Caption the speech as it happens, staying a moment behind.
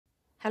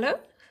Hello,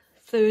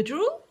 third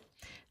rule,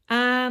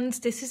 and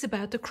this is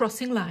about the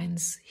crossing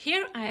lines.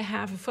 Here I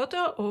have a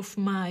photo of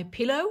my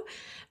pillow,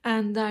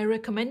 and I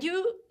recommend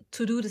you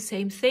to do the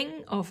same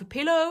thing of a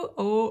pillow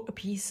or a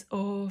piece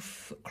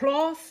of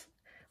cloth,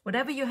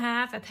 whatever you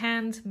have at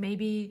hand,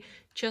 maybe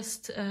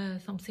just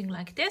something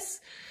like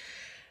this.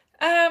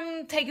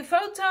 Take a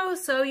photo,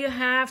 so you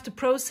have the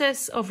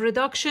process of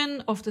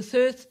reduction of the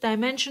third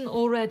dimension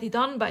already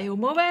done by your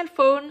mobile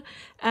phone,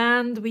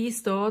 and we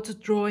start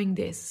drawing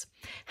this.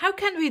 How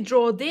can we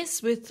draw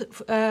this with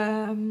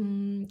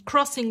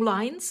crossing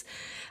lines?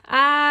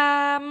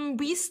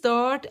 We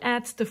start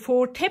at the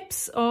 4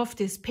 tips of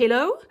this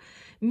pillow,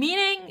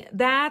 meaning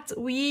that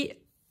we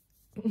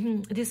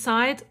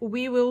decide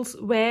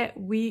where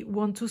we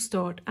want to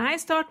start. I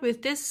start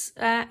with this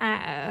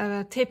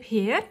tip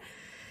here,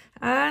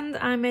 and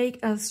I make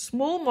a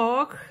small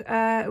mark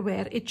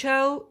where it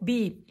shall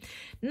be.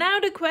 Now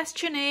the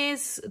question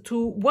is,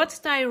 to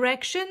what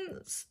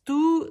directions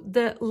do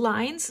the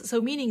lines,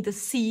 so meaning the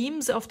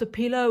seams of the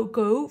pillow,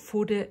 go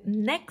for the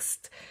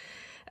next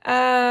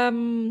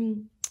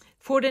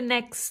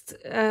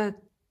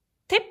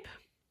tip?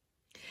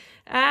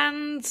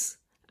 And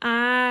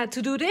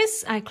to do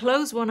this, I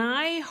close one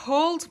eye,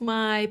 hold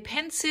my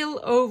pencil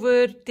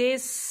over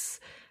this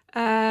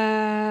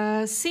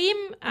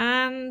seam,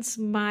 and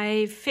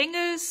my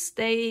fingers,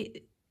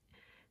 they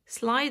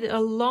slide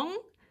along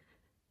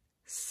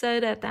so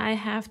that I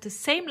have the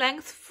same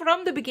length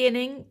from the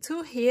beginning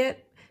to here,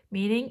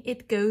 meaning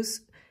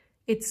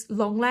it's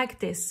long like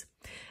this.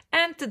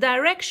 And the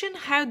direction,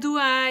 how do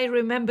I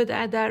remember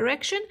that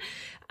direction?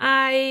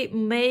 I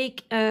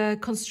make a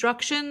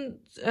construction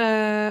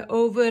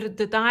over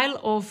the dial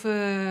of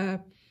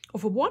a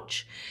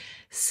watch.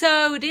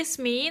 So this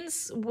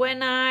means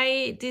when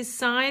I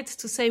decide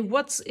to say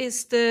what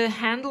is the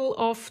handle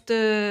of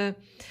the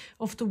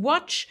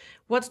watch,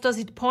 what does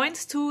it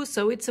point to?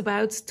 So it's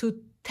about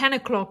to 10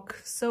 o'clock.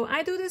 So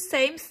I do the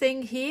same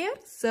thing here.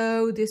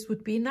 So this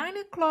would be 9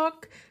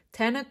 o'clock,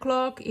 10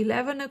 o'clock,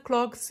 11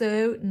 o'clock.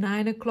 So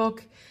 9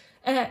 o'clock,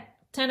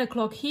 10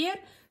 o'clock here.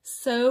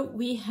 So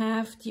we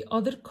have the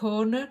other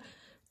corner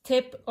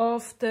tip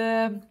of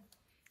the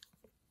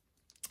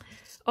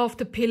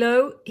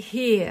pillow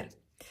here.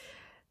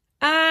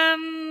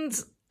 And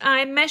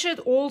I measured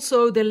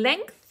also the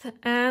length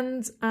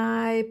and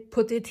I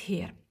put it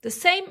here. The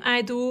same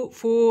I do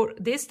for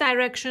this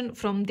direction,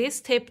 from this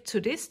tip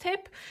to this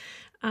tip.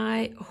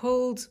 I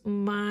hold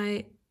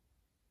my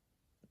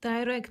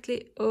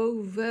directly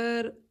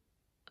over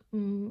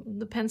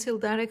the pencil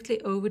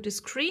directly over the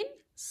screen.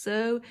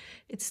 So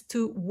it's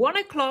to 1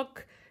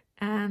 o'clock,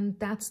 and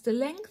that's the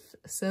length.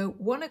 So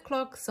 1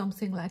 o'clock,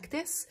 something like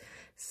this.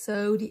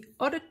 So the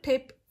other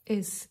tip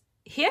is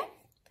here.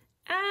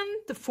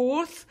 And the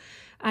fourth,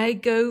 I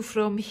go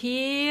from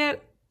here,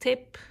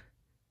 tip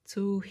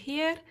to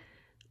here.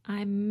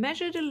 I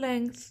measure the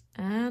length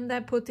and I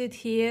put it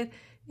here.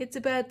 It's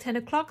about 10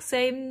 o'clock,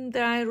 same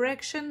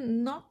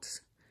direction,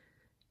 not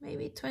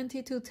maybe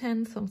 20 to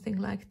 10, something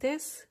like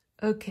this.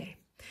 Okay.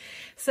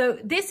 So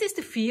this is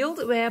the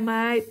field where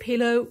my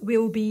pillow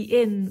will be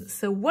in.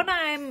 So what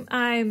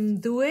I'm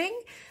doing,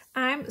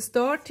 I'm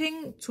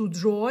starting to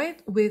draw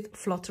it with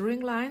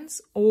fluttering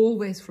lines,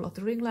 always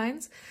fluttering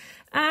lines.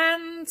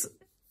 And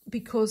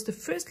because the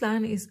first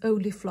line is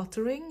only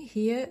fluttering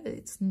here,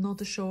 it's not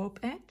a sharp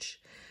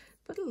edge,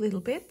 but a little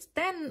bit.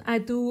 Then I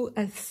do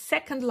a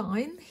second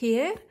line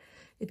here.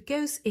 It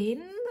goes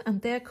in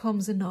and there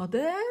comes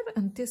another,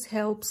 and this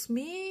helps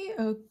me.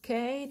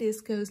 Okay,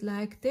 this goes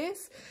like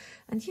this.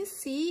 And you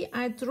see,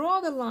 I draw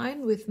the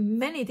line with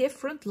many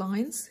different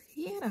lines.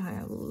 Here I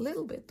have a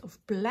little bit of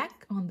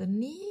black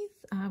underneath.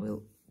 I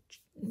will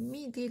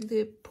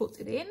immediately put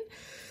it in.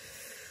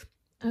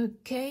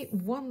 Okay,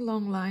 one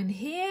long line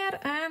here,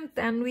 and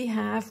then we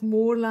have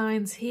more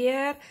lines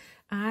here.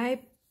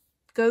 I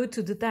go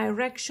to the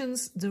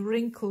directions the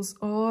wrinkles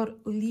are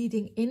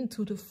leading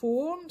into the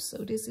form.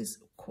 So this is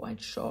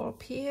quite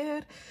sharp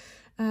here.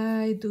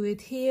 I do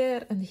it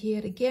here and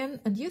here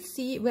again. And you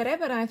see,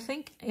 wherever I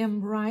think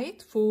I'm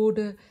right for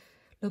the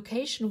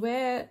location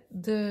where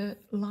the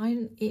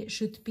line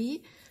should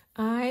be,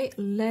 I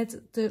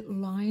let the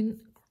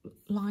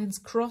lines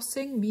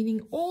crossing,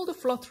 meaning all the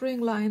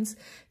fluttering lines,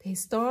 they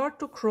start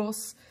to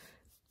cross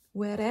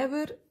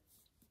wherever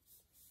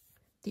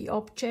the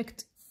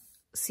object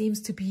seems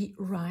to be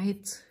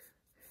right.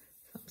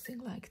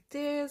 Something like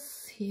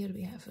this. Here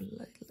we have a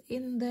little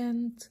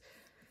indent.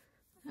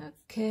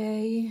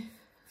 Okay,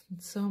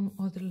 and some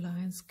other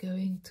lines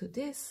going to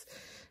this.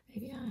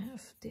 Maybe I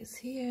have this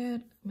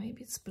here,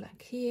 maybe it's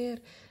black here.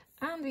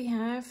 And we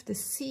have the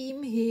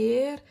seam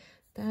here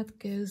that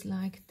goes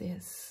like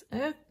this.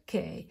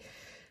 Okay,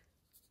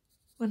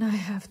 when I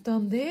have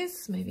done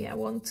this, maybe I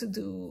want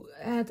to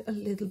add a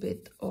little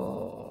bit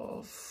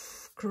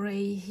of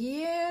gray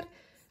here.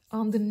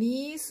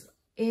 Underneath,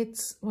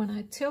 it's when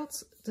I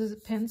tilt the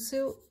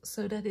pencil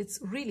so that it's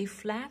really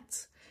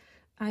flat,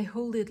 I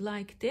hold it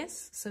like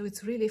this, so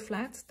it's really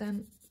flat,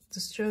 then the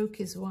stroke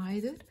is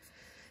wider.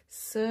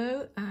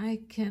 So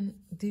I can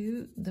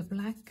do the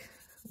black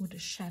with a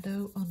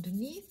shadow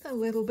underneath a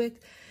little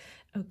bit.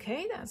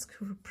 Okay, that's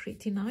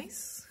pretty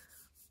nice.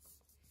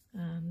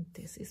 And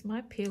this is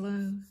my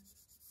pillow.